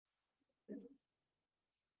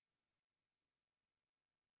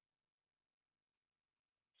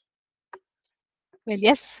Well,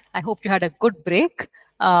 yes, I hope you had a good break.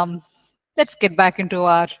 Um, let's get back into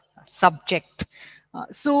our subject.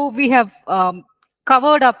 So we have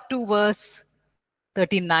covered up to verse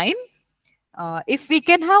 39. If we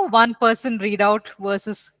can have one person read out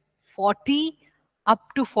verses 40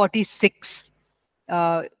 up to 46,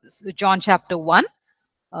 so John chapter 1,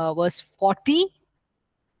 verse 40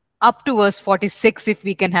 up to verse 46, if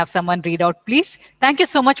we can have someone read out, please. Thank you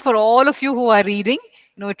so much for all of you who are reading.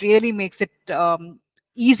 It really makes it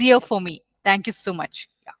easier for me. Thank you so much.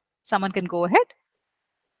 Yeah. Someone can go ahead.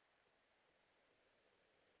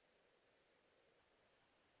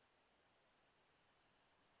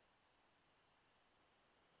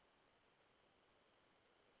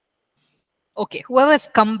 Okay, whoever has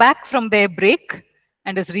come back from their break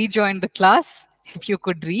and has rejoined the class, if you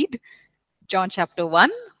could read John chapter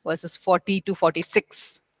 1, verses 40 to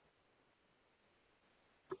 46.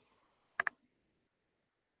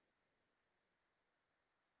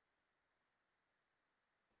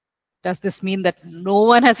 Does this mean that no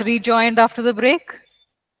one has rejoined after the break?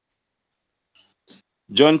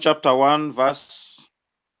 John chapter 1, verse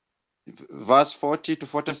 40 to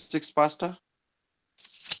 46, Pastor.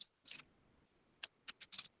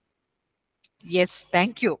 Yes,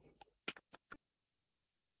 thank you.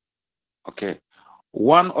 Okay.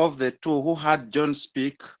 One of the two who heard John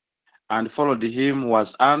speak and followed him was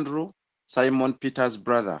Andrew, Simon Peter's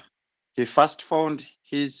brother. He first found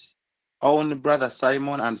his own brother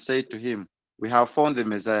Simon and said to him, "We have found the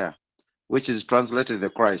Messiah," which is translated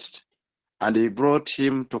the Christ. And he brought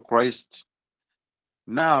him to Christ.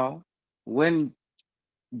 Now, when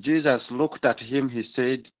Jesus looked at him, he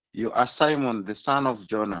said, "You are Simon, the son of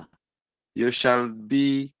Jonah. You shall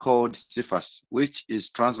be called Cephas," which is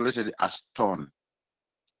translated as stone.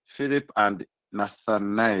 Philip and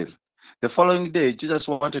Nathanael. The following day, Jesus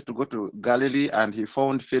wanted to go to Galilee, and he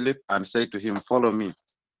found Philip and said to him, "Follow me."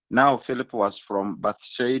 Now Philip was from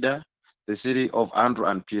Bethsaida, the city of Andrew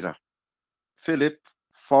and Peter. Philip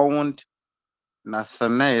found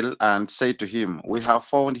Nathanael and said to him, "We have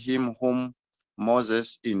found him whom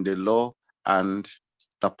Moses in the law and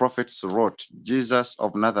the prophets wrote, Jesus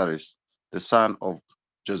of Nazareth, the son of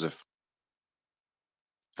Joseph."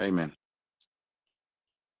 Amen.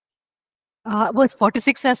 Verse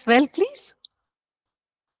 46 as well, please.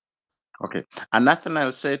 Okay. And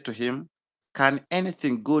Nathanael said to him, "Can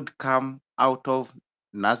anything good come out of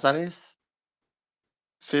Nazareth?"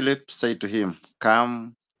 Philip said to him,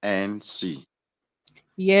 "Come and see."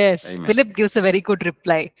 Yes, Amen. Philip gives a very good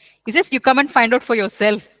reply. He says, "You come and find out for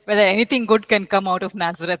yourself whether anything good can come out of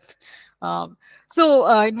Nazareth." So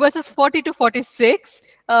in verses 40 to 46,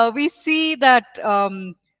 we see that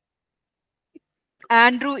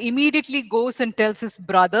Andrew immediately goes and tells his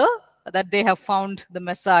brother that they have found the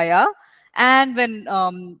Messiah. And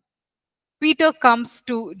when Peter comes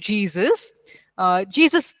to Jesus,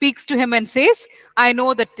 Jesus speaks to him and says, "I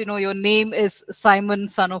know that your name is Simon,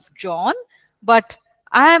 son of John, but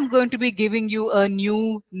I am going to be giving you a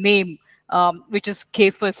new name, which is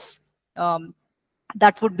Cephas."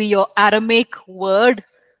 That would be your Aramaic word,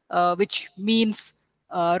 which means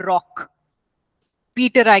rock.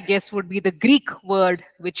 Peter, I guess, would be the Greek word,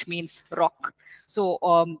 which means rock. So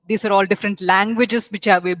these are all different languages which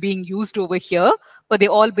are being used over here, but they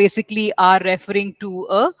all basically are referring to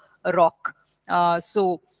a rock.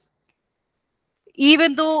 So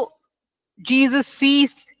even though Jesus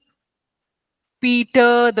sees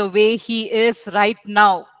Peter the way he is right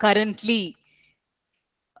now, currently,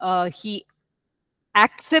 he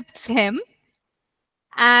accepts him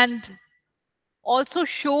and also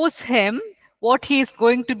shows him what he is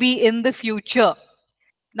going to be in the future.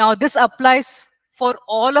 Now, this applies for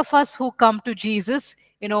all of us who come to Jesus,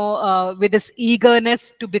 with this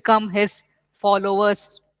eagerness to become his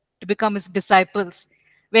followers, to become his disciples.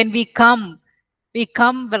 When we come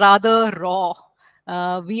rather raw.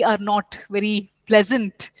 We are not very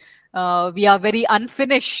pleasant. We are very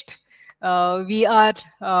unfinished. We have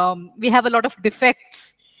a lot of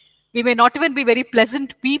defects. We may not even be very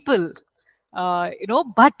pleasant people,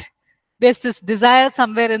 but there's this desire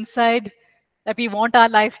somewhere inside that we want our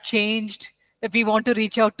life changed, that we want to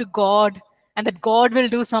reach out to God, and that God will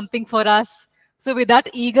do something for us. So with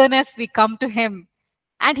that eagerness, we come to him,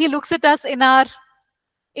 and he looks at us in our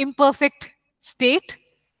imperfect state,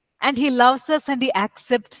 and he loves us and he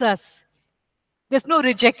accepts us. There's no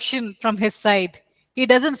rejection from his side. He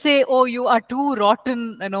doesn't say, "Oh, you are too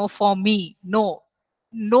rotten, for me."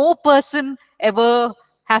 No person ever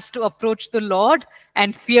has to approach the Lord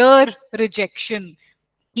and fear rejection.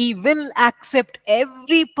 He will accept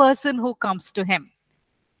every person who comes to him.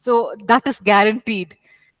 So that is guaranteed.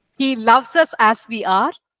 He loves us as we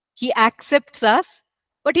are. He accepts us,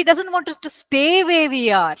 but he doesn't want us to stay where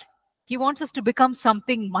we are. He wants us to become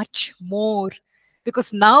something much more,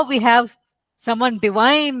 because now we have someone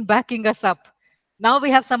divine backing us up. Now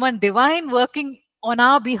we have someone divine working on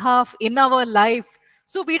our behalf in our life.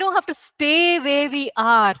 So we don't have to stay where we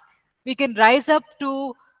are. We can rise up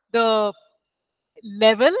to the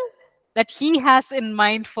level that he has in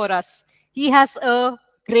mind for us. He has a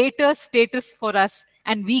greater status for us,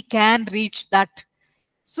 and we can reach that.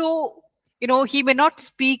 So, he may not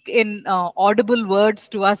speak in audible words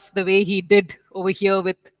to us the way he did over here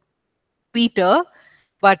with Peter,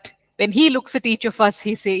 but when he looks at each of us,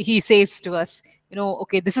 he says to us,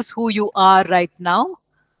 okay, this is who you are right now,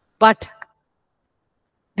 but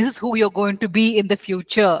this is who you're going to be in the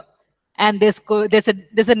future. And there's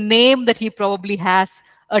a name that he probably has,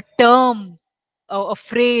 a term, a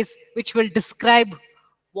phrase which will describe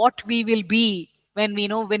what we will be when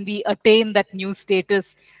we attain that new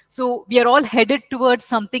status. So we are all headed towards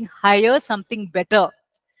something higher, something better.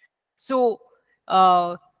 So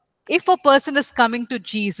uh, if a person is coming to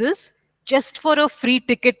Jesus just for a free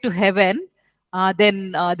ticket to heaven,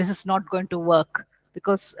 then this is not going to work,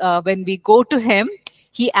 because when we go to him,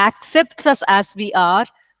 he accepts us as we are,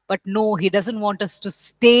 but no, he doesn't want us to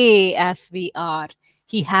stay as we are.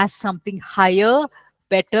 He has something higher,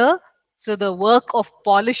 better. So the work of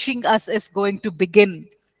polishing us is going to begin.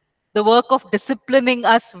 The work of disciplining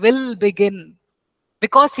us will begin,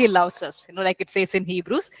 because he loves us. Like it says in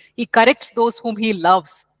Hebrews, he corrects those whom he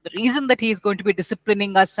loves. The reason that he is going to be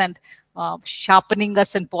disciplining us and sharpening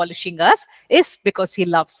us and polishing us is because he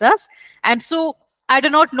loves us. And so I do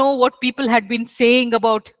not know what people had been saying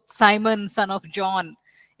about Simon, son of John,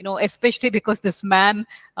 especially because this man,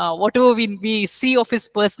 whatever we see of his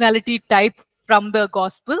personality type from the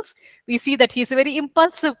Gospels, we see that he's a very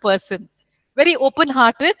impulsive person, very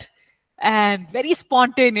open-hearted and very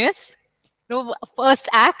spontaneous. First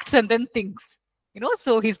acts and then thinks.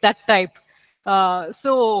 So he's that type.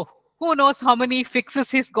 So who knows how many fixes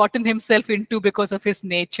he's gotten himself into because of his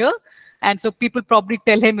nature. And so people probably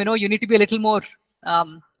tell him, you need to be a little more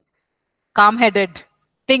calm-headed,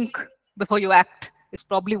 think before you act. It's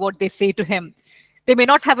probably what they say to him. They may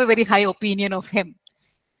not have a very high opinion of him.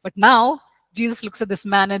 But now Jesus looks at this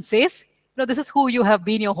man and says, this is who you have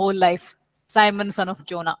been your whole life, Simon, son of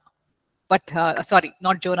Jonah. But sorry,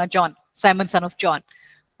 not Jonah, John, Simon, son of John.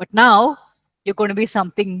 But now you're going to be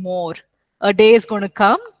something more. A day is going to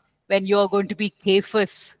come when you're going to be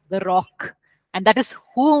Cephas, the rock. And that is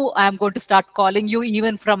who I'm going to start calling you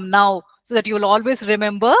even from now, so that you'll always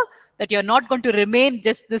remember that you're not going to remain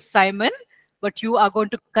just this Simon, but you are going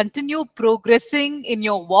to continue progressing in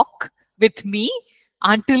your walk with me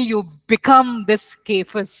until you become this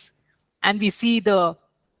Cephas. And we see the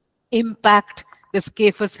impact this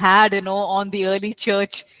Cephas had, on the early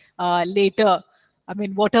church later. I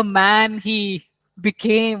mean, what a man he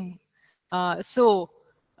became. So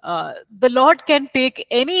the Lord can take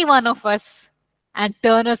any one of us and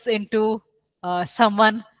turn us into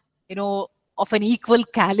someone, of an equal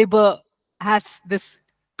caliber as this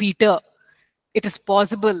Peter. It is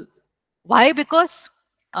possible. Why? Because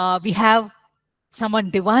we have someone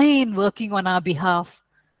divine working on our behalf,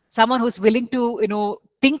 someone who's willing to,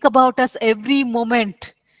 think about us every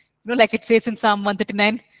moment. Like it says in Psalm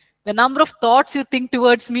 139, the number of thoughts you think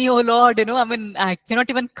towards me, oh Lord, I cannot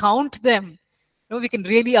even count them. We can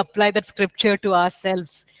really apply that scripture to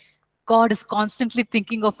ourselves. God is constantly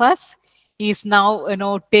thinking of us. He's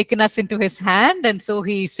now, taken us into his hand. And so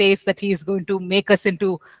he says that he is going to make us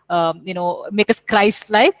into, make us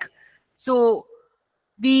Christ-like. So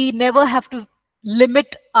we never have to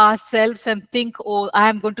limit ourselves and think, oh, I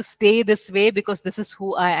am going to stay this way because this is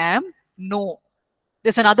who I am. No.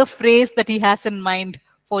 There's another phrase that he has in mind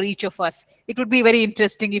for each of us. It would be very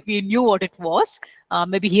interesting if we knew what it was.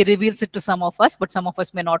 Maybe he reveals it to some of us, but some of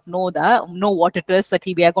us may not know what it is that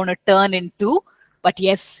we are going to turn into. But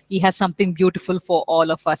yes, he has something beautiful for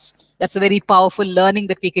all of us. That's a very powerful learning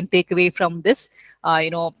that we can take away from this,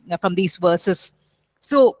 from these verses.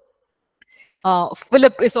 So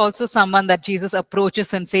Philip is also someone that Jesus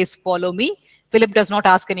approaches and says, follow me. Philip does not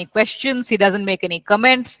ask any questions. He doesn't make any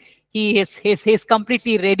comments. He's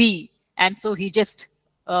completely ready. And so he just,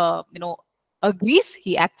 agrees,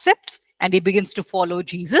 he accepts, and he begins to follow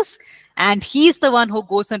Jesus. And he's the one who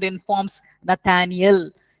goes and informs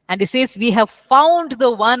Nathanael. And he says, we have found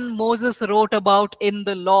the one Moses wrote about in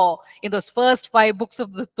the law. In those first 5 books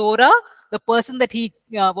of the Torah, the person that he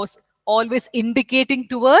was always indicating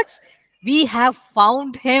towards, we have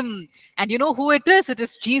found him. And you know who it is? It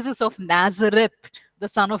is Jesus of Nazareth, the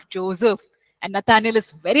son of Joseph. And Nathanael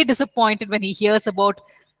is very disappointed when he hears about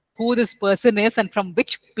who this person is and from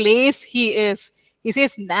which place he is. He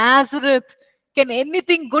says, Nazareth, can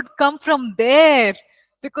anything good come from there?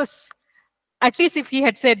 Because at least if he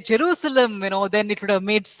had said Jerusalem, then it would have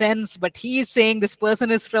made sense. But he is saying this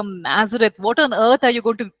person is from Nazareth. What on earth are you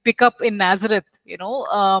going to pick up in Nazareth?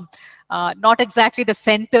 Not exactly the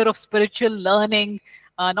center of spiritual learning,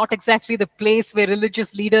 not exactly the place where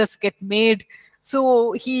religious leaders get made.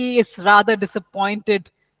 So he is rather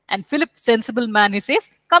disappointed. And Philip, sensible man, he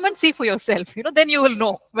says, come and see for yourself. Then you will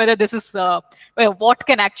know whether this is what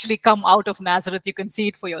can actually come out of Nazareth. You can see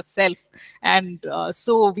it for yourself. And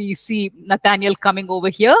so we see Nathanael coming over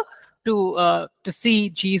here to see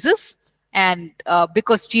Jesus. And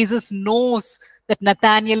because Jesus knows that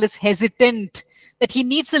Nathanael is hesitant, that he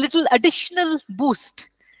needs a little additional boost.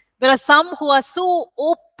 There are some who are so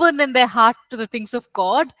open in their heart to the things of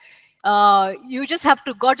God. God just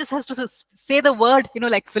has to say the word,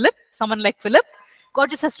 like Philip, someone like Philip. God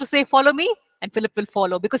just has to say, follow me, and Philip will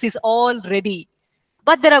follow because he's all ready.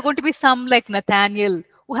 But there are going to be some like Nathanael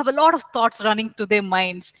who have a lot of thoughts running through their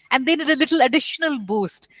minds, and they need a little additional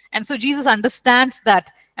boost. And so Jesus understands that.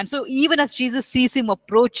 And so even as Jesus sees him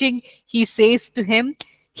approaching, he says to him,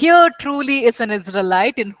 here truly is an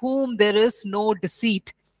Israelite in whom there is no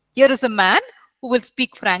deceit. Here is a man who will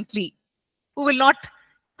speak frankly, who will not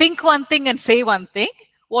think one thing and say one thing.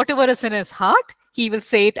 Whatever is in his heart, he will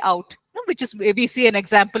say it out. Which is, we see an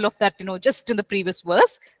example of that, just in the previous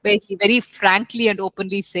verse, where he very frankly and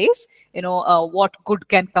openly says, what good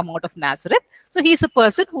can come out of Nazareth. So he's a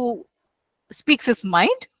person who speaks his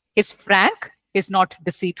mind, is frank, is not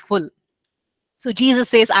deceitful. So Jesus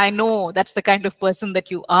says, I know that's the kind of person that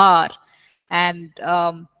you are. And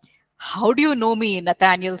how do you know me?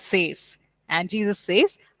 Nathanael says. And Jesus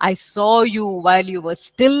says, I saw you while you were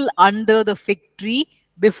still under the fig tree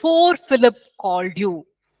before Philip called you.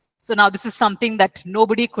 So now this is something that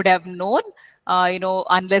nobody could have known,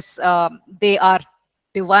 unless they are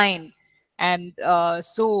divine. And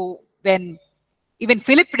so when even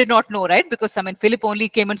Philip did not know, right? Because Philip only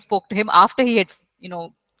came and spoke to him after he had,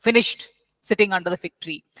 finished sitting under the fig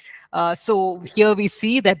tree. So here we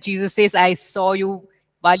see that Jesus says, I saw you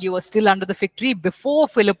while you were still under the fig tree before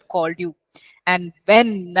Philip called you. And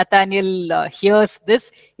when Nathanael hears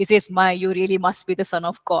this, he says, you really must be the Son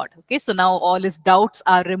of God. Okay, so now all his doubts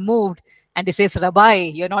are removed. And he says, Rabbi,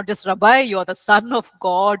 you're not just Rabbi, you're the Son of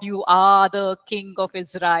God. You are the King of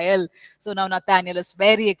Israel. So now Nathanael is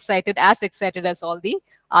very excited as all the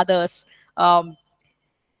others.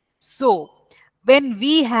 So when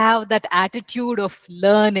we have that attitude of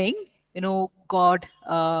learning, God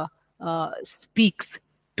speaks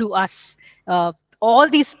to us. All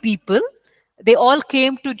these people, they all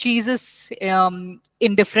came to Jesus in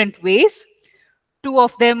different ways. Two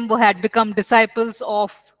of them had become disciples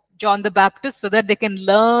of John the Baptist so that they can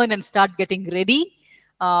learn and start getting ready.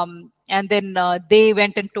 And then they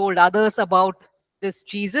went and told others about this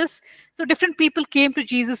Jesus. So different people came to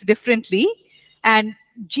Jesus differently. And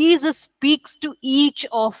Jesus speaks to each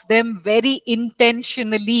of them very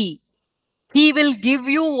intentionally. He will give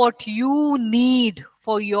you what you need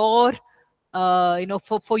for your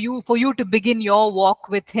for you to begin your walk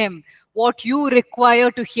with him. What you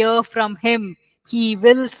require to hear from him, he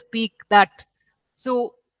will speak that.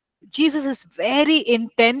 So Jesus is very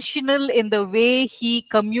intentional in the way he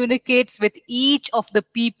communicates with each of the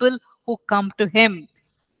people who come to him.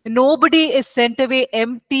 Nobody is sent away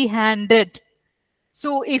empty-handed.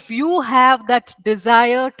 So if you have that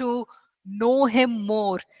desire to know him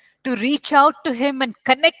more, to reach out to him and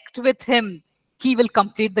connect with him, he will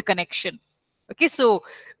complete the connection. Okay, so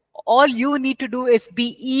all you need to do is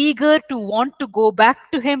be eager to want to go back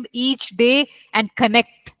to him each day and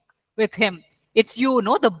connect with him. It's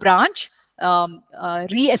the branch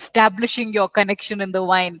re-establishing your connection in the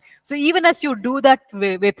vine. So even as you do that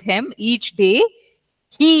with him each day,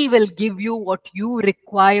 he will give you what you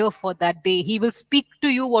require for that day. He will speak to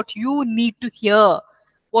you what you need to hear,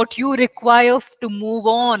 what you require to move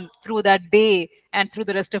on through that day and through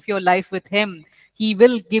the rest of your life with him. He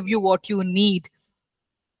will give you what you need.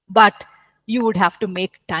 But you would have to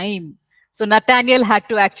make time. So Nathanael had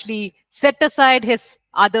to actually set aside his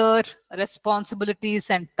other responsibilities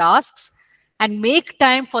and tasks and make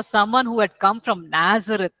time for someone who had come from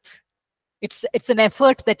Nazareth. It's an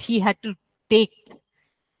effort that he had to take.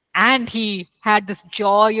 And he had this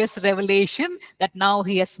joyous revelation that now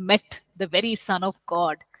he has met the very Son of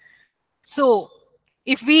God. So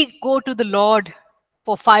if we go to the Lord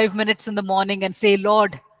for 5 minutes in the morning and say,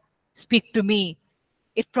 Lord, speak to me,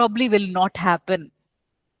 it probably will not happen.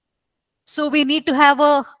 So we need to have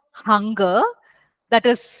a hunger that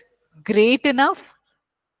is great enough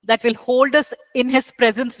that will hold us in his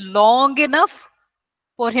presence long enough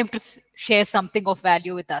for him to share something of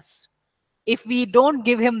value with us. If we don't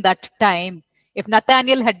give him that time, if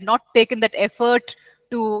Nathaniel had not taken that effort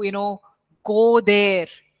to, go there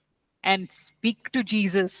and speak to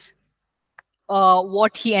Jesus,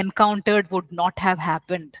 what he encountered would not have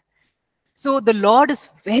happened. So the Lord is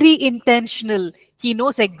very intentional. He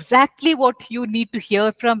knows exactly what you need to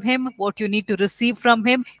hear from him, what you need to receive from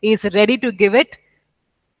him. He is ready to give it,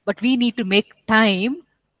 but we need to make time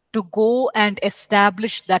to go and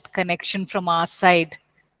establish that connection from our side.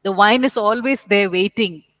 The vine is always there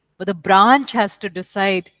waiting, but the branch has to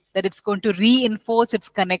decide that it's going to reinforce its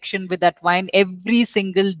connection with that vine every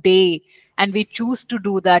single day. And we choose to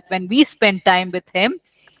do that. When we spend time with him,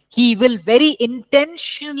 he will very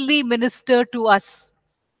intentionally minister to us.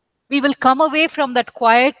 We will come away from that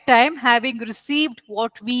quiet time having received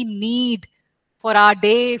what we need for our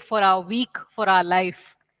day, for our week, for our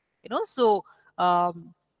life. So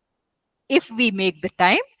if we make the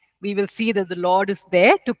time, we will see that the Lord is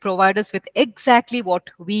there to provide us with exactly what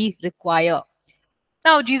we require.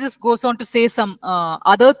 Now, Jesus goes on to say some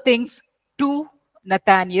other things to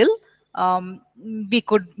Nathaniel. We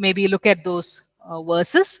could maybe look at those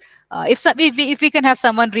verses. If we can have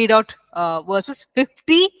someone read out verses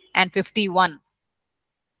 50 and 51.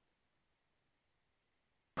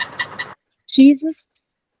 Jesus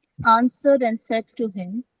answered and said to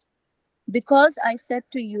him, "Because I said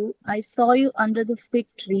to you, I saw you under the fig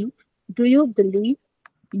tree, do you believe?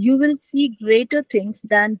 You will see greater things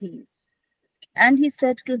than these." And he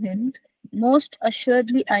said to him, "Most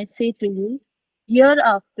assuredly I say to you,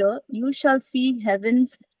 hereafter you shall see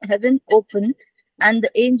heaven open and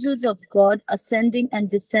the angels of God ascending and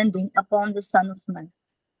descending upon the Son of Man."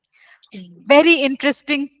 Very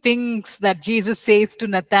interesting things that Jesus says to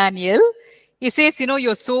Nathaniel. He says,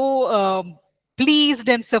 you're so pleased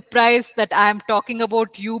and surprised that I'm talking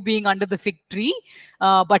about you being under the fig tree,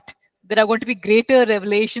 but there are going to be greater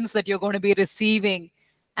revelations that you're going to be receiving.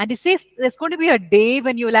 And he says there's going to be a day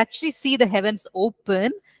when you'll actually see the heavens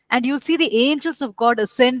open and you'll see the angels of God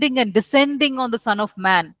ascending and descending on the Son of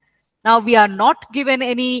Man. Now, we are not given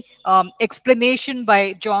any explanation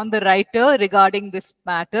by John the writer regarding this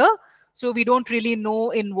matter. So we don't really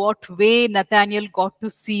know in what way Nathaniel got to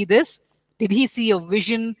see this. Did he see a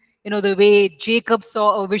vision? The way Jacob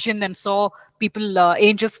saw a vision and saw people,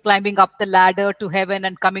 angels climbing up the ladder to heaven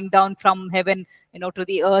and coming down from heaven, to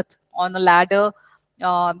the earth on a ladder.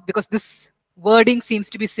 Because this wording seems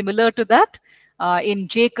to be similar to that. In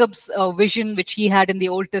Jacob's vision, which he had in the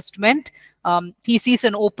Old Testament, he sees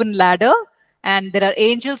an open ladder and there are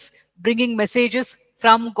angels bringing messages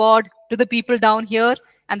from God to the people down here.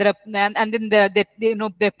 And then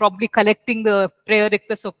they're probably collecting the prayer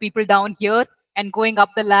requests of people down here and going up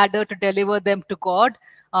the ladder to deliver them to God.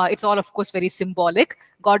 It's all, of course, very symbolic.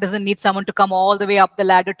 God doesn't need someone to come all the way up the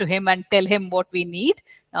ladder to him and tell him what we need.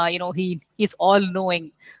 He's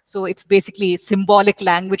all-knowing. So it's basically symbolic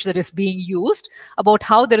language that is being used about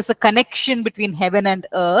how there is a connection between heaven and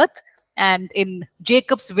earth. And in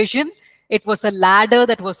Jacob's vision, it was a ladder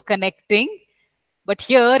that was connecting. But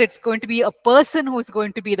here it's going to be a person who is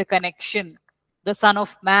going to be the connection, the Son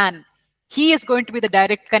of Man. He is going to be the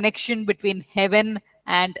direct connection between heaven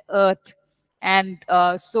and earth. And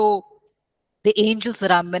so the angels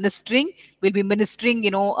that are ministering will be ministering,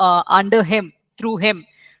 under him, through him.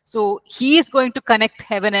 So he is going to connect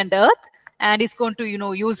heaven and earth, and he's going to,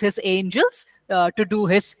 use his angels to do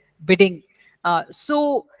his bidding.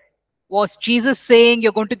 So was Jesus saying,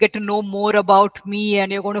 you're going to get to know more about me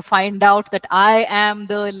and you're going to find out that I am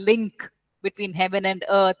the link between heaven and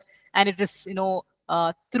earth, and it is,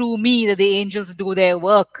 through me that the angels do their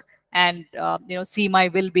work and, see my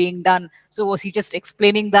will being done. So was he just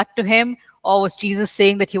explaining that to him? Or was Jesus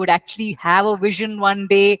saying that he would actually have a vision one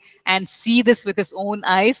day and see this with his own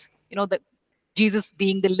eyes? That Jesus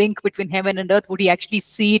being the link between heaven and earth, would he actually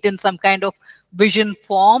see it in some kind of vision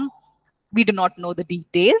form? We do not know the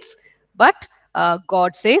details, but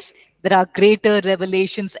God says there are greater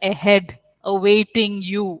revelations ahead awaiting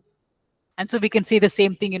you. And so we can say the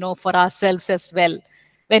same thing, for ourselves as well.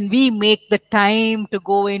 When we make the time to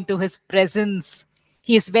go into his presence,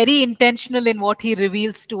 he is very intentional in what he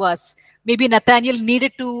reveals to us. Maybe Nathaniel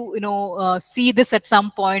needed to, see this at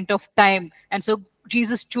some point of time. And so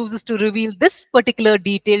Jesus chooses to reveal this particular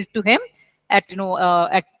detail to him at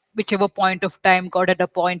whichever point of time God had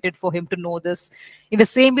appointed for him to know this. In the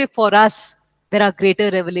same way, for us, there are greater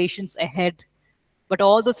revelations ahead. But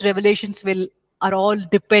all those revelations are all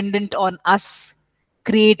dependent on us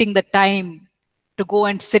creating the time to go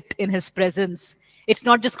and sit in his presence. It's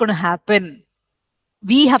not just going to happen.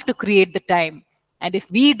 We have to create the time. And if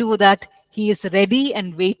we do that, he is ready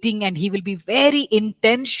and waiting, and he will be very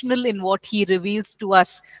intentional in what he reveals to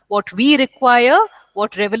us, what we require,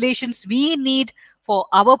 what revelations we need for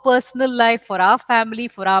our personal life, for our family,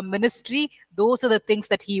 for our ministry. Those are the things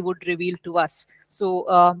that he would reveal to us.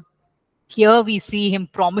 So here we see him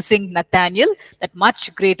promising Nathaniel that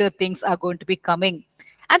much greater things are going to be coming.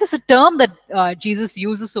 And there's a term that Jesus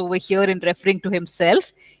uses over here in referring to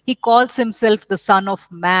himself. He calls himself the Son of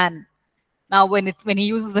Man. Now, when he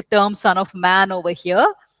uses the term Son of Man over here,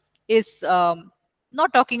 is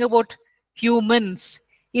not talking about humans.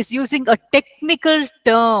 He's using a technical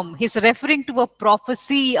term. He's referring to a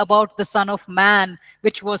prophecy about the Son of Man,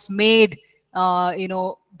 which was made,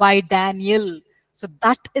 by Daniel. So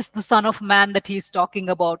that is the Son of Man that he's talking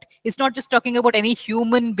about. He's not just talking about any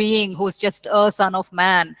human being who's just a Son of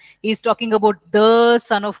Man. He's talking about the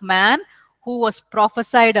Son of Man who was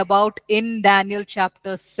prophesied about in Daniel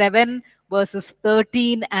chapter 7, verses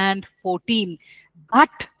 13 and 14.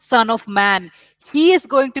 That Son of Man, he is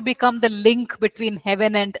going to become the link between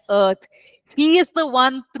heaven and earth. He is the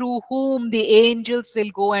one through whom the angels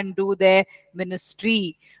will go and do their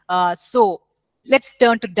ministry. So let's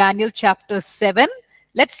turn to Daniel chapter 7.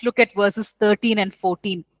 Let's look at verses 13 and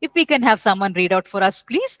 14. If we can have someone read out for us,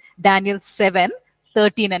 please. Daniel 7,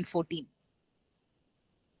 13 and 14.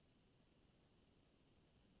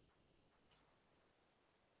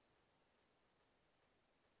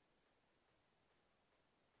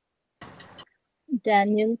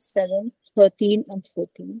 Daniel 7, 13 and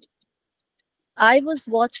 14. I was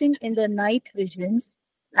watching in the night visions,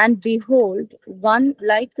 and behold, one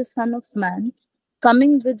like the Son of Man,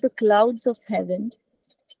 coming with the clouds of heaven.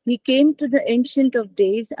 He came to the Ancient of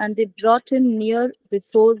Days, and they brought him near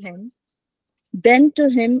before him. Then to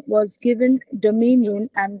him was given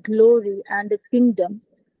dominion and glory and a kingdom,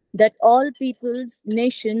 that all peoples,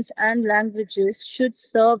 nations, and languages should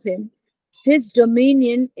serve him. His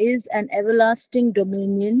dominion is an everlasting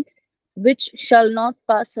dominion which shall not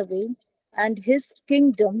pass away, and his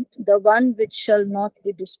kingdom the one which shall not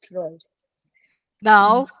be destroyed.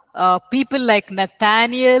 Now, people like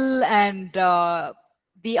Nathaniel and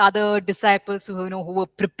the other disciples who were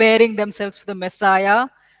preparing themselves for the Messiah,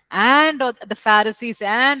 and the Pharisees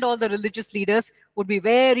and all the religious leaders would be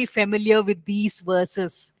very familiar with these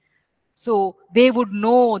verses. So they would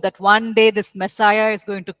know that one day this Messiah is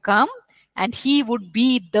going to come, and he would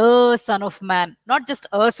be the Son of Man. Not just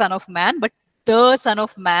a Son of Man, but the Son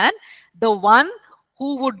of Man, the one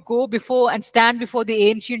who would go before and stand before the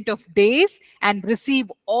Ancient of Days and receive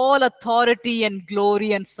all authority and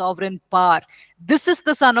glory and sovereign power. This is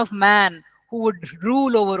the Son of Man who would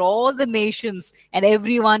rule over all the nations, and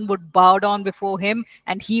everyone would bow down before him,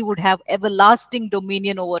 and he would have everlasting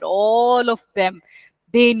dominion over all of them.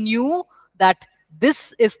 They knew that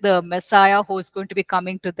this is the Messiah who is going to be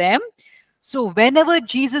coming to them. So whenever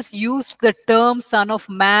Jesus used the term Son of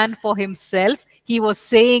Man for himself, he was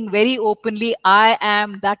saying very openly, I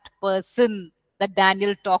am that person that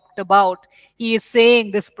Daniel talked about. He is saying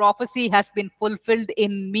this prophecy has been fulfilled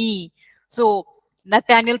in me. So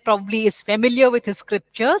Nathaniel probably is familiar with his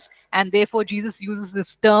scriptures, and therefore Jesus uses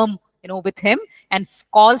this term, with him, and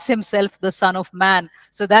calls himself the Son of Man,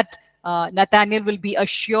 so that Nathaniel will be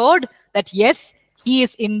assured that yes, he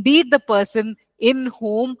is indeed the person in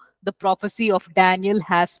whom the prophecy of Daniel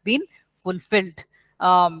has been fulfilled.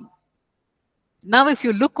 Now, if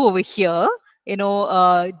you look over here,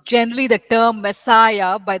 generally the term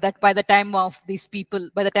Messiah, by the time of these people,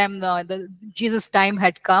 by the time the Jesus' time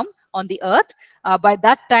had come on the earth, by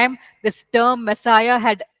that time this term Messiah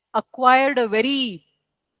had acquired a very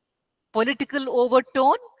political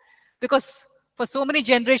overtone, because for so many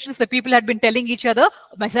generations the people had been telling each other,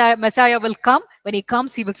 Messiah will come. When he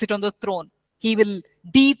comes, he will sit on the throne. He will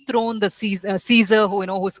dethrone the Caesar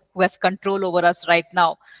who has control over us right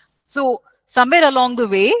now. So somewhere along the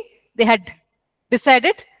way, they had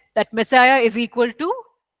decided that Messiah is equal to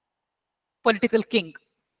political king.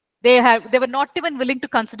 They were not even willing to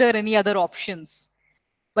consider any other options.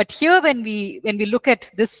 But here, when we look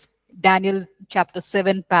at this Daniel chapter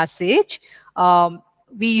 7 passage,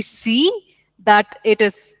 we see that it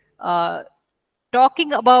is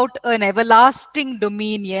talking about an everlasting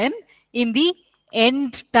dominion in the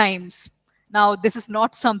end times. Now, this is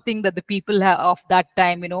not something that the people of that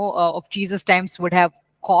time, of Jesus' times would have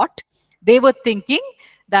caught. They were thinking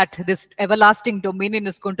that this everlasting dominion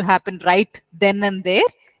is going to happen right then and there,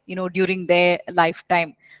 during their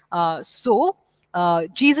lifetime. So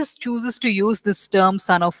Jesus chooses to use this term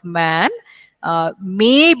Son of Man,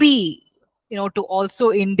 maybe, to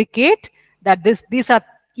also indicate that these are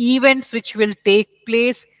events which will take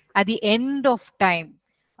place at the end of time.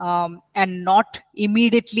 and not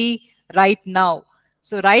immediately right now.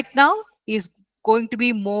 So right now is going to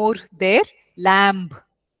be more their lamb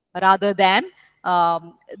rather than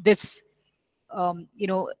this, you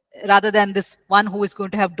know, rather than this one who is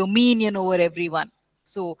going to have dominion over everyone.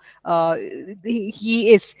 So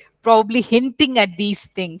he is probably hinting at these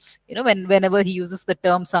things, you know, whenever he uses the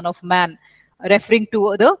term Son of Man, referring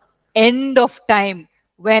to the end of time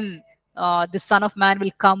when the Son of Man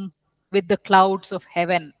will come with the clouds of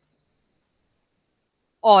heaven.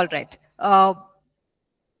 All right.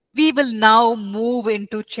 We will now move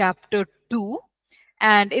into chapter 2.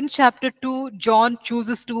 And in chapter 2, John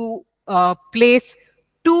chooses to place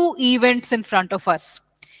two events in front of us.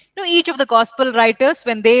 You know, each of the gospel writers,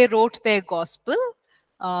 when they wrote their gospel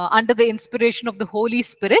under the inspiration of the Holy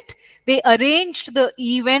Spirit, they arranged the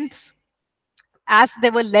events as they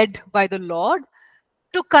were led by the Lord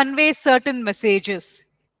to convey certain messages.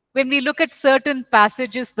 When we look at certain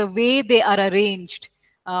passages, the way they are arranged,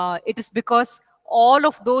 it is because all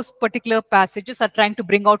of those particular passages are trying to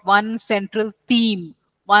bring out one central theme,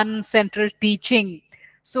 one central teaching.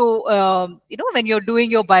 So, you know, when you're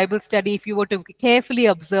doing your Bible study, if you were to carefully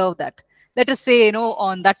observe that, let us say, you know,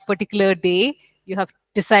 on that particular day, you have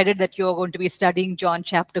decided that you're going to be studying John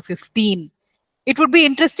chapter 15. It would be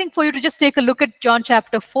interesting for you to just take a look at John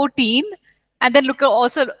chapter 14 and then look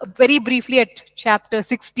also very briefly at chapter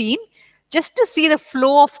 16, just to see the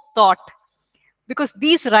flow of thought. Because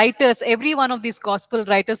these writers, every one of these gospel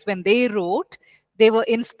writers, when they wrote, they were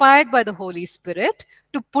inspired by the Holy Spirit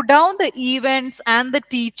to put down the events and the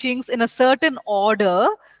teachings in a certain order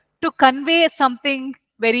to convey something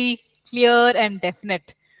very clear and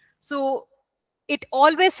definite. So it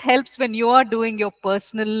always helps when you are doing your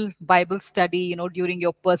personal Bible study, you know, during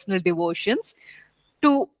your personal devotions,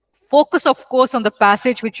 to focus, of course, on the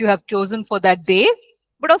passage which you have chosen for that day,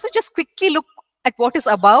 but also just quickly look at what is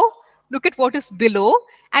above, look at what is below,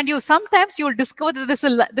 and you sometimes you'll discover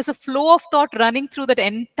that there's a flow of thought running through that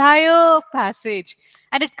entire passage,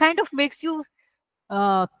 and it kind of makes you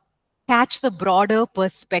uh, catch the broader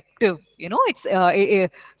perspective. You know, it's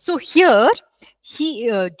so here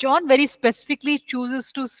John very specifically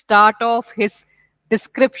chooses to start off his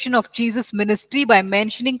description of Jesus' ministry by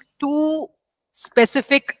mentioning two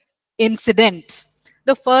specific incidents.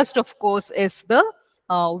 The first, of course, is the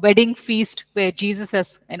wedding feast where Jesus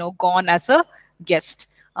has, you know, gone as a guest.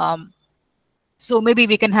 So maybe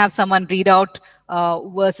we can have someone read out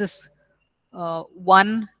verses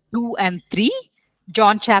 1, 2, and 3.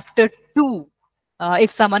 John chapter 2.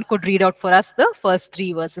 If someone could read out for us the first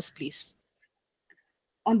 3 verses, please.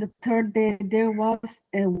 On the third day, there was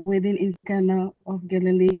a wedding in Cana of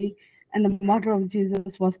Galilee, and the mother of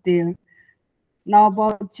Jesus was there. Now,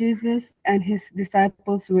 both Jesus and his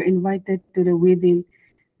disciples were invited to the wedding,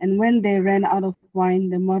 and when they ran out of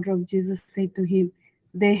wine, the mother of Jesus said to him,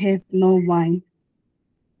 "They have no wine."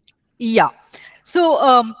 Yeah.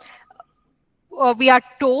 So we are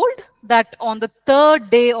told that on the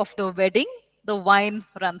third day of the wedding, the wine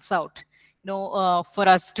runs out. You know, for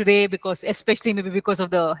us today, because especially maybe because of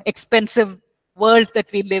the expensive world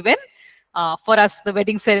that we live in, for us the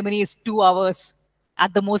wedding ceremony is 2 hours,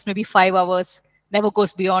 at the most maybe 5 hours, never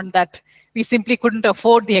goes beyond that. We simply couldn't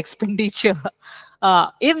afford the expenditure.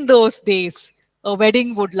 In those days, a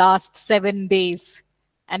wedding would last 7 days.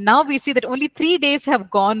 And now we see that only 3 days have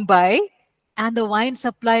gone by and the wine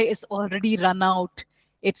supply is already run out.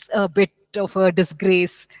 It's a bit of a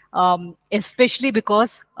disgrace, especially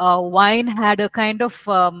because wine had a kind of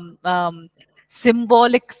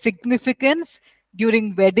symbolic significance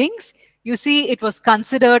during weddings. You see, it was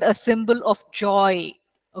considered a symbol of joy.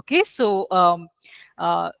 Okay, so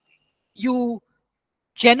you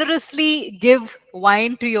generously give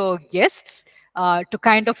wine to your guests to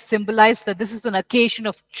kind of symbolize that this is an occasion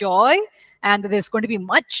of joy and there's going to be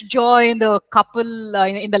much joy in the couple,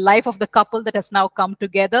 in the life of the couple that has now come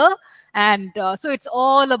together. And so it's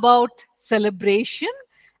all about celebration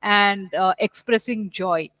and expressing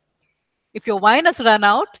joy. If your wine has run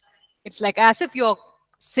out, it's like as if you're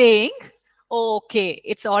saying, oh, okay,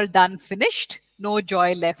 it's all done, finished, no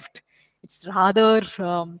joy left. It's rather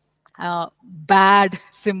bad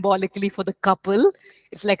symbolically for the couple.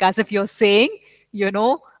 It's like as if you're saying, you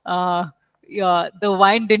know, the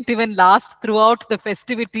wine didn't even last throughout the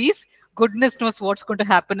festivities. Goodness knows what's going to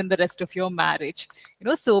happen in the rest of your marriage. You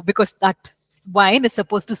know, so because that wine is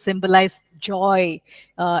supposed to symbolize joy.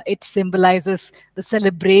 It symbolizes the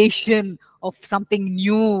celebration of something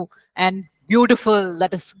new and beautiful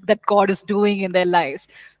that God is doing in their lives.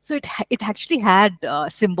 So it actually had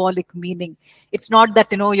symbolic meaning. It's not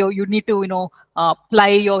that you need to ply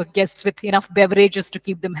your guests with enough beverages to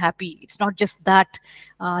keep them happy. It's not just that.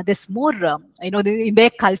 There's more. In their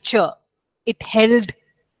culture, it held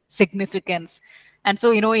significance. And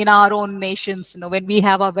so in our own nations, when we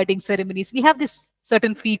have our wedding ceremonies, we have these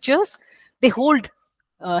certain features. They hold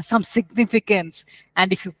some significance,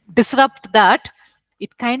 and if you disrupt that,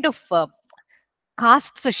 it kind of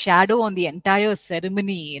casts a shadow on the entire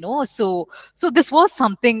ceremony. So this was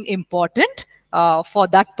something important for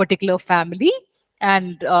that particular family.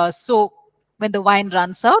 And so when the wine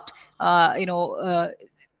runs out,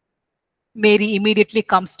 Mary immediately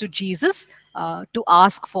comes to Jesus to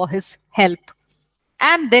ask for his help.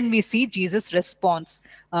 And then we see Jesus' response.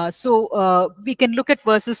 So we can look at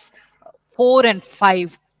verses 4 and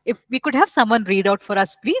 5. If we could have someone read out for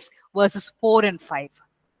us, please, verses 4 and 5.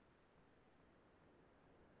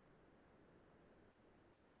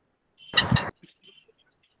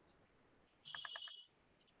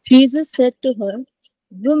 Jesus said to her,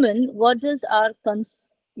 "Woman, what does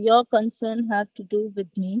your concern have to do with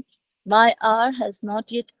me? My hour has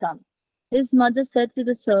not yet come." His mother said to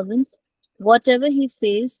the servants, "Whatever he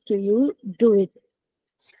says to you, do it."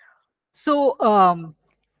 So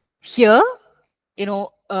here,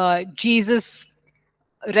 Jesus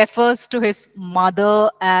refers to his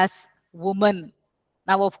mother as woman.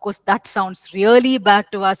 Now, of course, that sounds really bad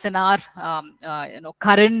to us in our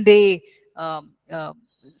current day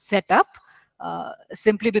setup,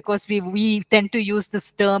 simply because we tend to use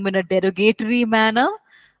this term in a derogatory manner.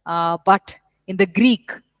 But in the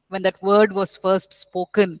Greek, when that word was first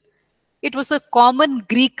spoken, it was a common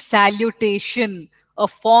Greek salutation, a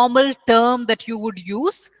formal term that you would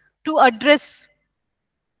use to address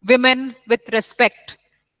women with respect.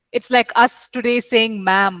 It's like us today saying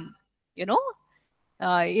ma'am,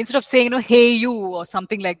 instead of saying, hey, you, or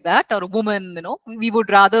something like that, or a woman, we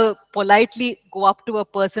would rather politely go up to a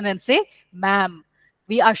person and say, ma'am.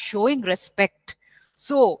 We are showing respect.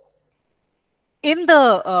 So in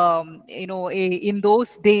in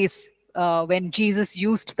those days, when Jesus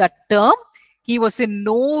used that term, he was in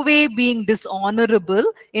no way being dishonorable.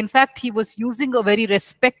 In fact, he was using a very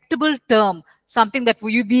respectable term, something that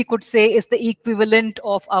we could say is the equivalent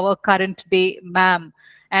of our current day ma'am.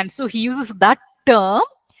 And so he uses that term,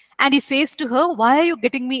 and he says to her, why are you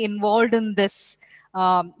getting me involved in this?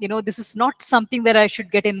 This is not something that I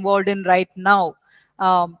should get involved in right now.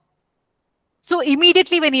 So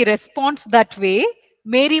immediately when he responds that way,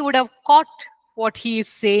 Mary would have caught what he is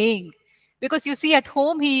saying. Because you see, at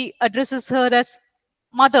home, he addresses her as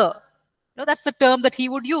mother. That's the term that he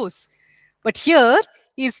would use. But here,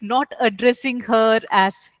 he is not addressing her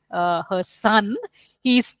as her son.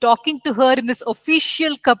 He is talking to her in his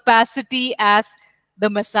official capacity as the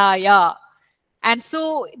Messiah. And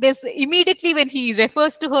so there's immediately when he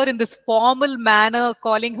refers to her in this formal manner,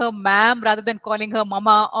 calling her ma'am rather than calling her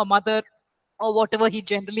mama or mother, or whatever he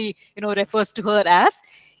generally refers to her as,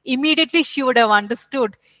 immediately she would have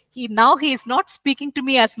understood, he is not speaking to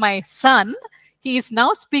me as my son. He is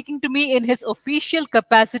now speaking to me in his official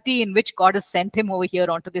capacity in which God has sent him over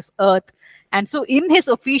here onto this earth. And so in his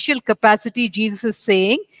official capacity, Jesus is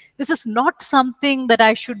saying, this is not something that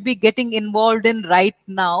I should be getting involved in right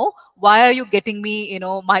now. Why are you getting me,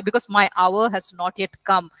 because my hour has not yet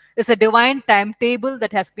come. There's a divine timetable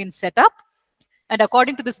that has been set up. And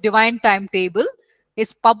according to this divine timetable,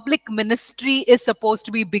 his public ministry is supposed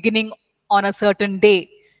to be beginning on a certain day.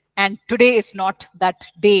 And today is not that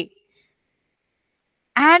day.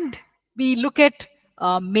 And we look at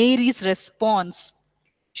Mary's response.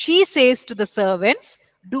 She says to the servants,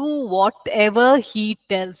 do whatever he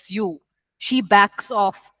tells you. She backs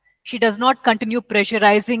off. She does not continue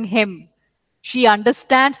pressurizing him. She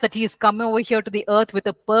understands that he is coming over here to the earth with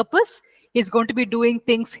a purpose. He's going to be doing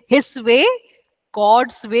things his way,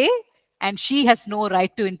 God's way, and she has no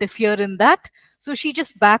right to interfere in that. So she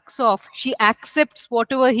just backs off. She accepts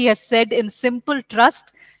whatever he has said in simple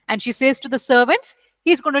trust. And she says to the servants,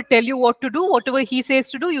 he's going to tell you what to do. Whatever he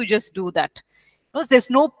says to do, you just do that. There's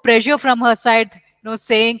no pressure from her side,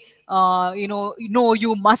 saying, no,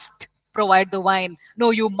 you must provide the wine.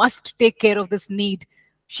 No, you must take care of this need.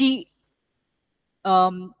 She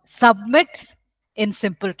submits in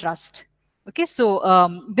simple trust. Okay,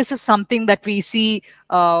 so this is something that we see,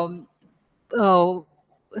 something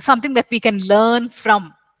that we can learn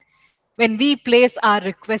from when we place our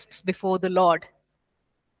requests before the Lord.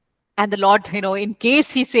 And the Lord, in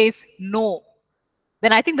case he says no,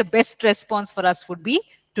 then I think the best response for us would be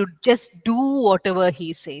to just do whatever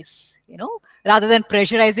he says, rather than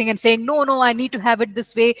pressurizing and saying, no, no, I need to have it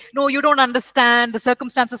this way. No, you don't understand. The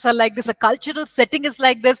circumstances are like this. A cultural setting is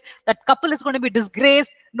like this. That couple is going to be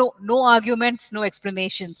disgraced. No, no arguments, no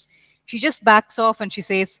explanations. She just backs off and she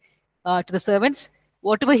says to the servants,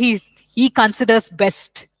 whatever he considers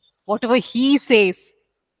best, whatever he says,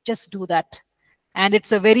 just do that. And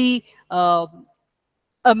it's a very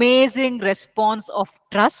amazing response of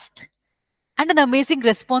trust and an amazing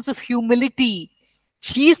response of humility.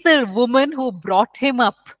 She's the woman who brought him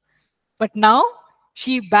up, but now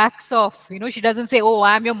she backs off. She doesn't say, oh,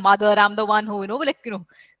 I'm your mother, I'm the one who,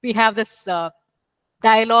 we have this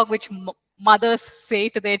dialogue which mothers say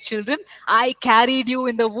to their children. I carried you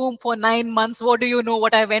in the womb for 9 months. What do you know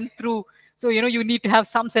what I went through? So, you need to have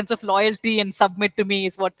some sense of loyalty and submit to me,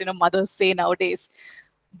 is what, mothers say nowadays.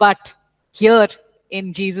 But here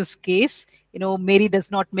in Jesus' case, Mary does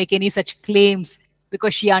not make any such claims,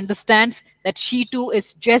 because she understands that she too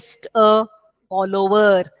is just a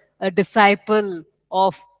follower, a disciple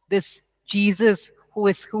of this Jesus who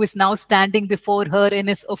is now standing before her in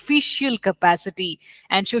his official capacity.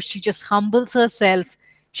 And so she just humbles herself,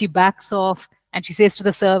 she backs off, and she says to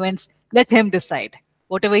the servants, let him decide.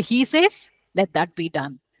 Whatever he says, let that be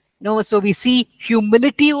done. So we see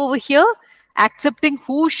humility over here, accepting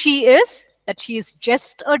who she is, that she is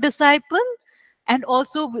just a disciple, and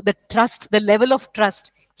also the trust, the level of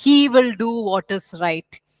trust. He will do what is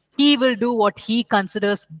right. He will do what he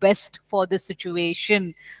considers best for this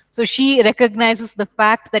situation. So she recognizes the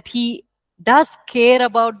fact that he does care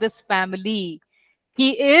about this family.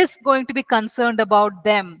 He is going to be concerned about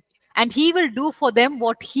them, and he will do for them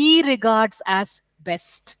what he regards as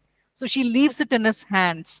best. So she leaves it in his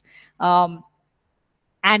hands.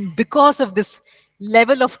 And because of this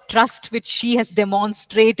level of trust which she has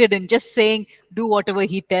demonstrated in just saying, do whatever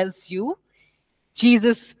he tells you,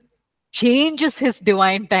 Jesus changes his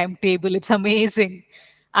divine timetable. It's amazing.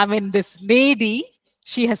 I mean, this lady,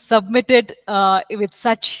 she has submitted with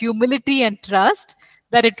such humility and trust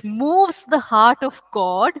that it moves the heart of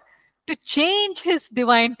God to change his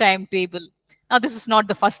divine timetable. Now, this is not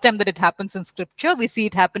the first time that it happens in Scripture. We see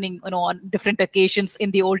it happening, on different occasions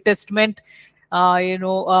in the Old Testament.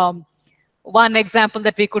 One example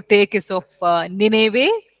that we could take is of Nineveh,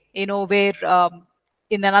 where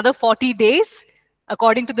in another 40 days,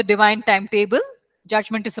 according to the divine timetable,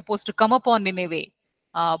 judgment is supposed to come upon Nineveh.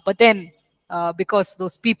 But then, because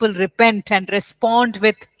those people repent and respond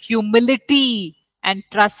with humility and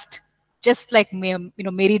trust, just like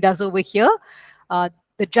Mary does over here,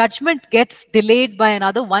 the judgment gets delayed by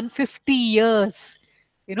another 150 years.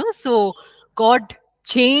 So God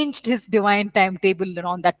changed his divine timetable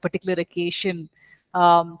on that particular occasion.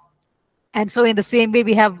 And so in the same way,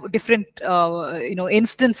 we have different,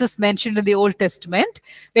 instances mentioned in the Old Testament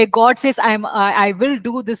where God says, I will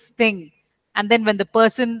do this thing. And then when the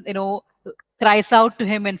person, cries out to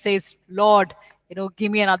him and says, Lord,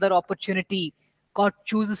 give me another opportunity, God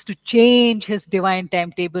chooses to change his divine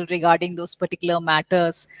timetable regarding those particular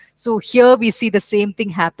matters. So here we see the same thing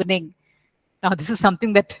happening. Now, this is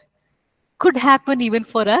something that could happen even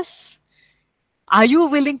for us. Are you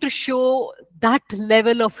willing to show that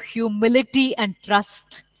level of humility and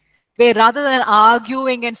trust, where rather than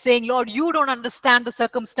arguing and saying, Lord, you don't understand the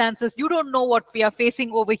circumstances, you don't know what we are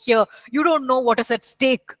facing over here, you don't know what is at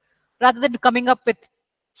stake, rather than coming up with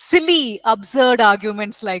silly, absurd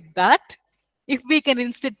arguments like that, if we can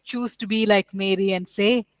instead choose to be like Mary and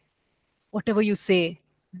say, whatever you say,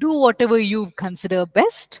 do whatever you consider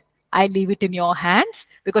best. I leave it in your hands,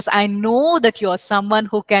 because I know that you are someone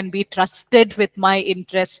who can be trusted with my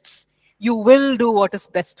interests. You will do what is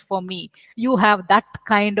best for me. You have that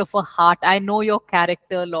kind of a heart. I know your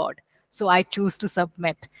character, Lord. So I choose to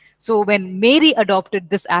submit. So when Mary adopted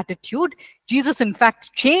this attitude, Jesus, in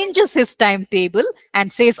fact, changes his timetable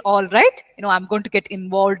and says, all right, I'm going to get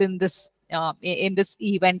involved in this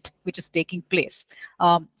event which is taking place.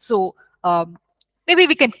 Maybe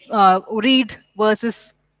we can read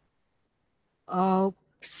verses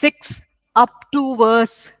 6 up to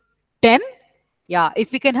verse 10. Yeah,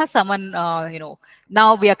 if we can have someone,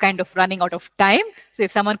 now we are kind of running out of time. So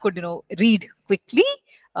if someone could, read quickly,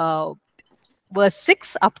 verse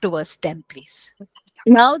 6 up to verse 10, please.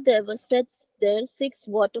 Now there were set there 6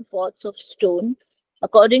 water pots of stone,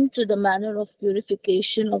 according to the manner of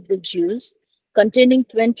purification of the Jews, containing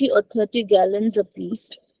 20 or 30 gallons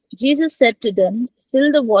apiece. Jesus said to them,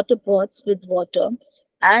 fill the water pots with water.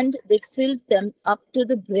 And they filled them up to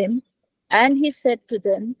the brim. And he said to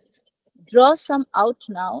them, draw some out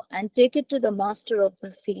now and take it to the master of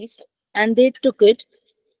the feast. And they took it.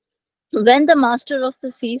 When the master of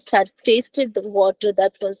the feast had tasted the water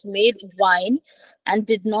that was made wine and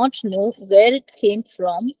did not know where it came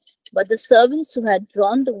from, but the servants who had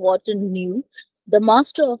drawn the water knew, the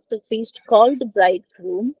master of the feast called the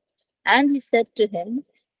bridegroom, and he said to him,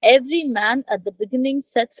 every man at the beginning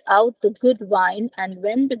sets out the good wine, and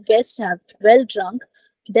when the guests have well drunk,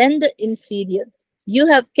 then the inferior. You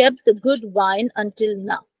have kept the good wine until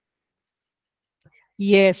now.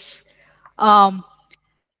 Yes. Um,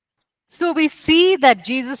 so we see that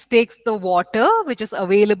Jesus takes the water which is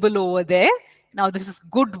available over there. Now this is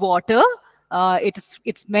good water.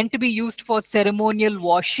 It's meant to be used for ceremonial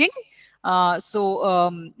washing. It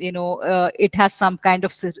has some kind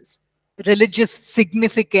of religious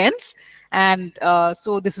significance. And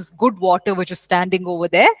so this is good water which is standing over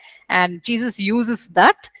there. And Jesus uses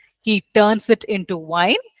that. He turns it into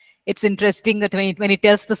wine. It's interesting that when he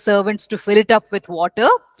tells the servants to fill it up with water,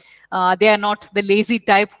 they are not the lazy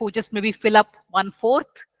type who just maybe fill up 1/4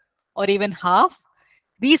 or even half.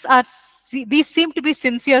 These seem to be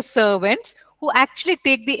sincere servants who actually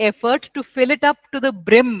take the effort to fill it up to the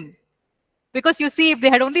brim. Because you see, if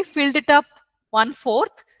they had only filled it up 1/4,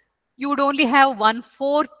 you would only have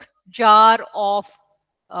 1/4 jar of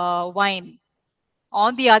wine.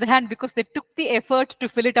 On the other hand, because they took the effort to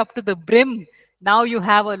fill it up to the brim, now you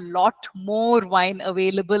have a lot more wine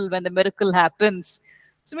available when the miracle happens.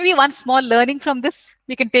 So maybe one small learning from this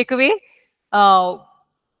we can take away. Uh,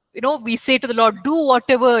 we say to the Lord, do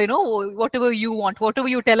whatever, whatever you want, whatever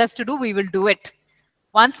you tell us to do, we will do it.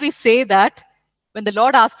 Once we say that, when the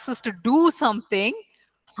Lord asks us to do something,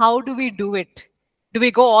 how do we do it? Do we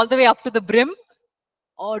go all the way up to the brim,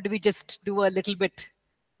 or do we just do a little bit,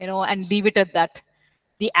 and leave it at that?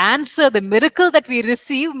 The answer, the miracle that we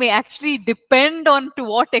receive may actually depend on to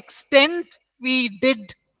what extent we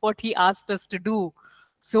did what he asked us to do.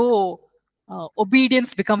 So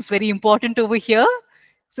obedience becomes very important over here.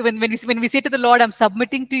 So when we say to the Lord, I'm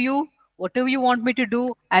submitting to you, whatever you want me to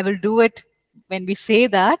do, I will do it. When we say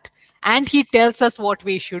that, and he tells us what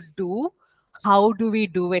we should do, how do we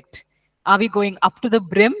do it? Are we going up to the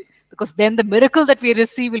brim? Because then the miracle that we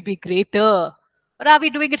receive will be greater. Or are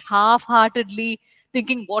we doing it half-heartedly,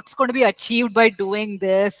 thinking what's going to be achieved by doing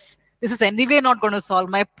this? This is anyway not going to solve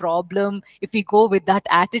my problem. If we go with that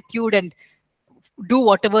attitude and do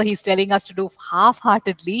whatever he's telling us to do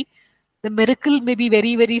half-heartedly, the miracle may be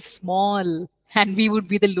very, very small and we would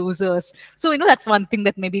be the losers. So, that's one thing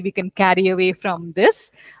that maybe we can carry away from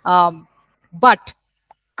this. But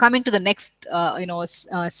coming to the next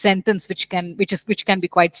sentence, which can be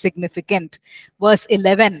quite significant, verse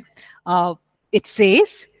 11, it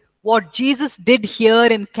says, what Jesus did here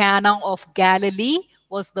in Cana of Galilee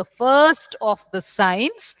was the first of the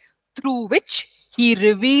signs through which he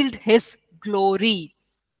revealed his glory,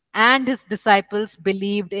 and his disciples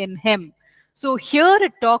believed in him. So here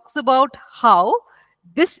it talks about how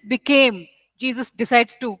this became, Jesus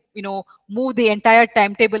decides to, move the entire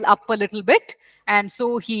timetable up a little bit. And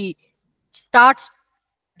so he starts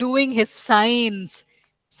doing his signs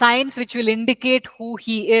which will indicate who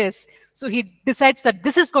he is. So he decides that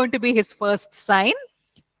this is going to be his first sign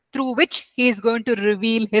through which he is going to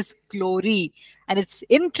reveal his glory. And it's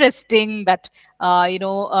interesting that,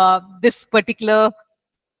 this particular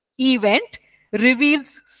event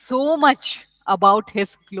reveals so much about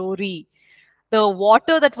his glory. The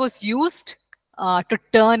water that was used to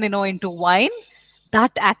turn into wine,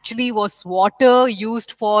 that actually was water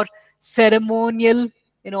used for ceremonial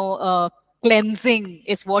cleansing,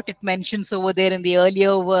 is what it mentions over there in the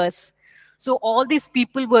earlier verse. So all these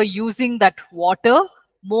people were using that water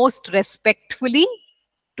most respectfully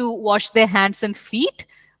to wash their hands and feet,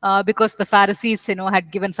 because the Pharisees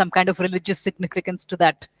had given some kind of religious significance to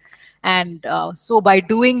that. And so by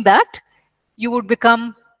doing that, you would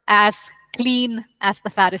become as clean as the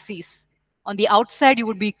Pharisees. On the outside, you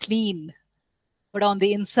would be clean, but on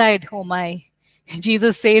the inside, oh my,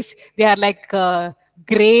 Jesus says they are like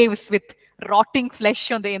graves with rotting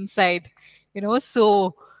flesh on the inside.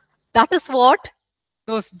 So that is what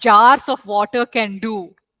those jars of water can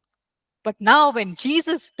do. But now when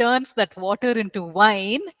Jesus turns that water into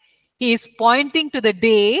wine, he is pointing to the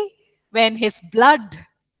day when his blood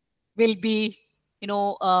will be,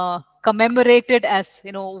 commemorated as,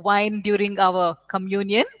 wine during our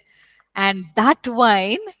communion. And that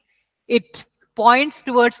wine, it points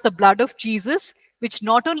towards the blood of Jesus, which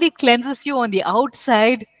not only cleanses you on the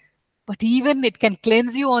outside, but even it can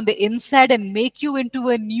cleanse you on the inside and make you into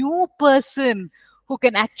a new person who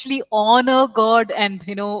can actually honor God and,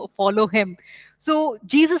 follow him. So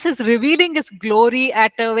Jesus is revealing his glory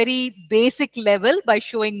at a very basic level by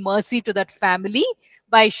showing mercy to that family,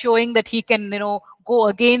 by showing that he can, go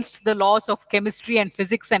against the laws of chemistry and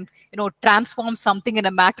physics and, transform something in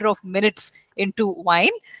a matter of minutes into wine.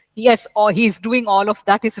 Yes, or he's doing all of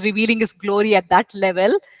that. He's revealing his glory at that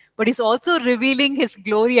level, but he's also revealing his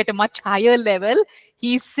glory at a much higher level.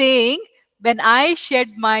 He's saying, when I shed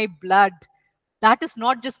my blood, that is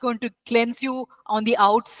not just going to cleanse you on the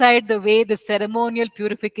outside the way the ceremonial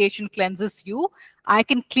purification cleanses you. I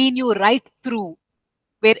can clean you right through,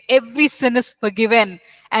 where every sin is forgiven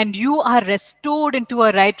and you are restored into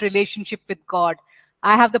a right relationship with God.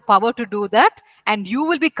 I have the power to do that, and you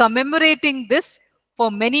will be commemorating this for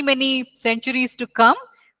many, many centuries to come,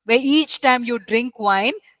 where each time you drink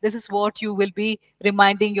wine, this is what you will be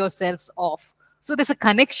reminding yourselves of. So there's a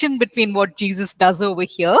connection between what Jesus does over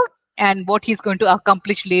here and what he's going to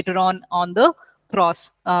accomplish later on the cross.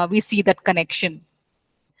 We see that connection.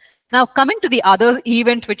 Now, coming to the other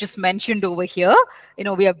event which is mentioned over here,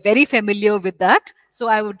 we are very familiar with that. So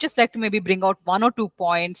I would just like to maybe bring out 1 or 2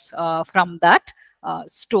 points from that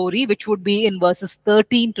story, which would be in verses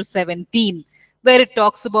 13 to 17, where it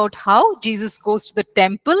talks about how Jesus goes to the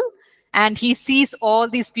temple and he sees all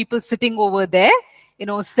these people sitting over there,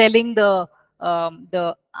 selling the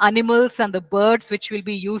animals and the birds which will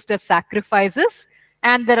be used as sacrifices.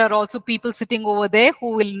 And there are also people sitting over there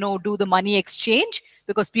who will do the money exchange,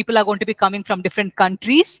 because people are going to be coming from different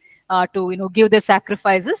countries to give their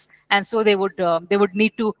sacrifices, and so they would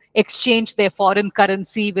need to exchange their foreign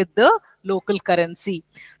currency with the local currency.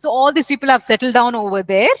 So all these people have settled down over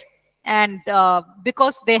there, and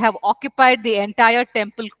because they have occupied the entire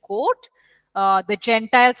temple court, the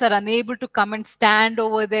Gentiles are unable to come and stand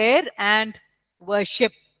over there and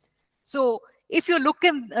worship. So if you look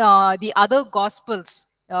in the other Gospels,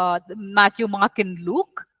 Matthew, Mark, and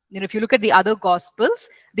Luke, if you look at the other Gospels,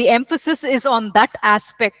 the emphasis is on that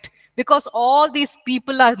aspect, because all these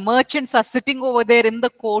people are merchants, are sitting over there in the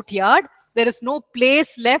courtyard. There is no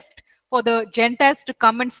place left for the Gentiles to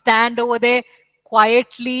come and stand over there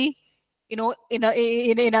quietly, in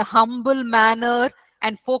a humble manner,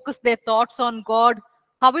 and focus their thoughts on God.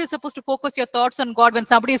 How are you supposed to focus your thoughts on God when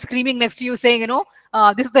somebody is screaming next to you saying,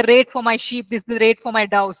 this is the rate for my sheep, this is the rate for my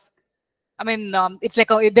doves? I mean, it's like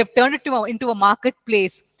they've turned it into a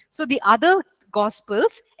marketplace. So the other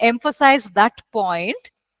Gospels emphasize that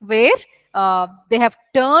point, where they have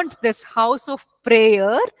turned this house of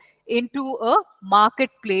prayer into a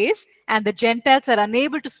marketplace, and the Gentiles are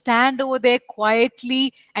unable to stand over there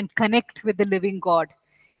quietly and connect with the living God.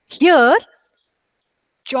 Here,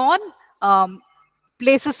 John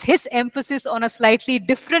places his emphasis on a slightly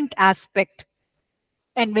different aspect.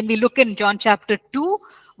 And when we look in John chapter 2,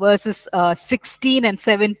 verses 16 and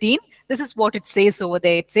 17, this is what it says over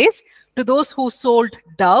there. It says, to those who sold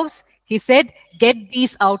doves, he said, get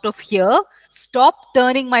these out of here. Stop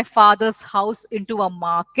turning my Father's house into a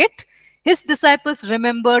market. His disciples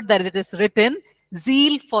remembered that it is written,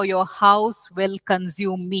 zeal for your house will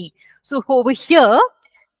consume me. So over here,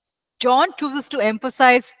 John chooses to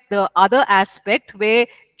emphasize the other aspect, where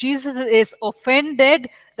Jesus is offended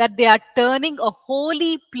that they are turning a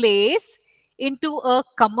holy place into a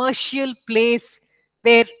commercial place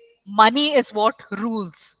where money is what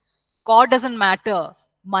rules. God doesn't matter.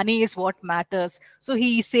 Money is what matters. So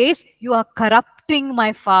he says, you are corrupting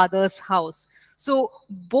my Father's house. So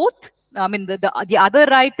both, the other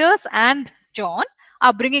writers and John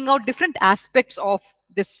are bringing out different aspects of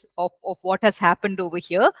this, of what has happened over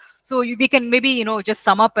here. So we can maybe, just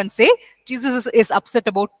sum up and say, Jesus is upset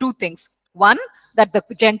about two things. One, that the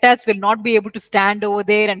Gentiles will not be able to stand over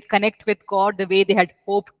there and connect with God the way they had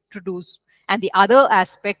hoped to do. And the other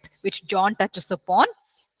aspect, which John touches upon,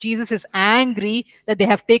 Jesus is angry that they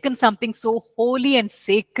have taken something so holy and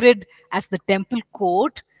sacred as the temple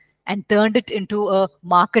court and turned it into a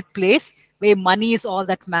marketplace where money is all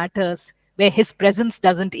that matters, where his presence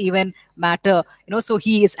doesn't even matter. So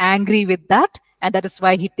he is angry with that, and that is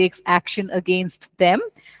why he takes action against them.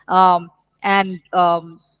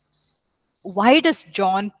 Why does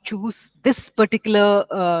John choose this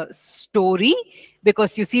particular story?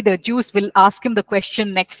 Because you see, the Jews will ask him the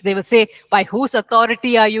question next. They will say, by whose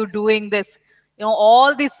authority are you doing this?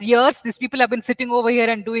 All these years, these people have been sitting over here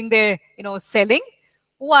and doing their, selling.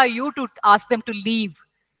 Who are you to ask them to leave?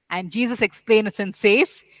 And Jesus explains and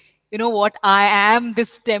says, you know what? I am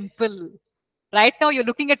this temple. Right now, you're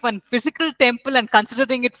looking at one physical temple and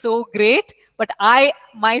considering it so great, but I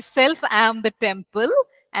myself am the temple.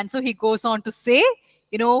 And so he goes on to say,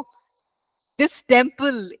 this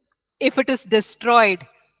temple, if it is destroyed,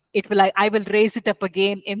 I will raise it up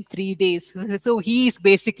again in 3 days. So he is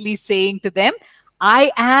basically saying to them,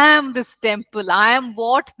 I am this temple. I am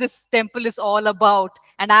what this temple is all about.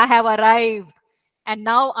 And I have arrived. And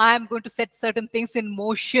now I am going to set certain things in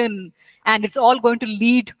motion. And it's all going to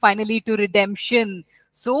lead finally to redemption.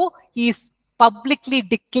 So he's publicly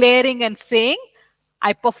declaring and saying,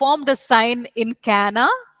 I performed a sign in Cana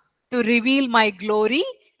to reveal my glory.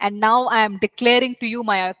 And now I am declaring to you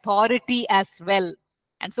my authority as well.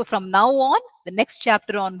 And so from now on, the next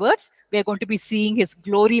chapter onwards, we are going to be seeing his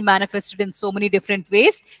glory manifested in so many different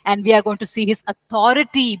ways. And we are going to see his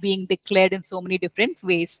authority being declared in so many different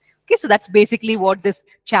ways. Okay, so that's basically what this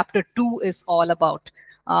chapter 2 is all about.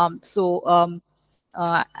 As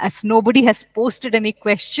nobody has posted any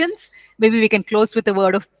questions, maybe we can close with a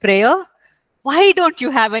word of prayer. Why don't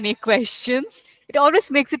you have any questions? It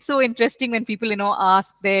always makes it so interesting when people,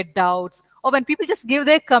 ask their doubts, or when people just give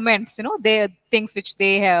their comments, their things which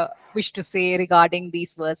they wish to say regarding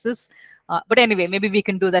these verses. But anyway, maybe we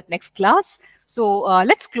can do that next class. So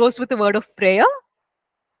let's close with a word of prayer.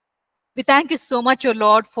 We thank you so much, O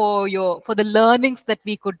Lord, for the learnings that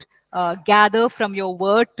we could gather from your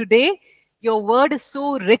word today. Your word is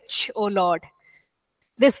so rich, O Lord.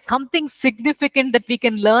 There's something significant that we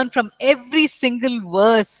can learn from every single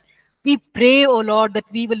verse. We pray, oh Lord, that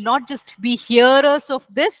we will not just be hearers of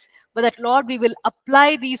this, but that, Lord, we will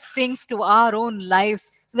apply these things to our own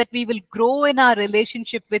lives so that we will grow in our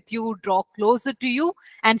relationship with you, draw closer to you,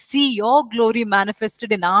 and see your glory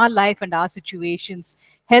manifested in our life and our situations.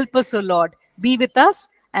 Help us, oh Lord. Be with us,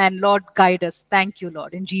 and Lord, guide us. Thank you,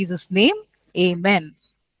 Lord. In Jesus' name, amen.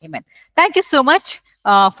 Amen. Thank you so much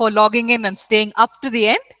for logging in and staying up to the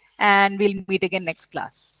end. And we'll meet again next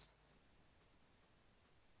class.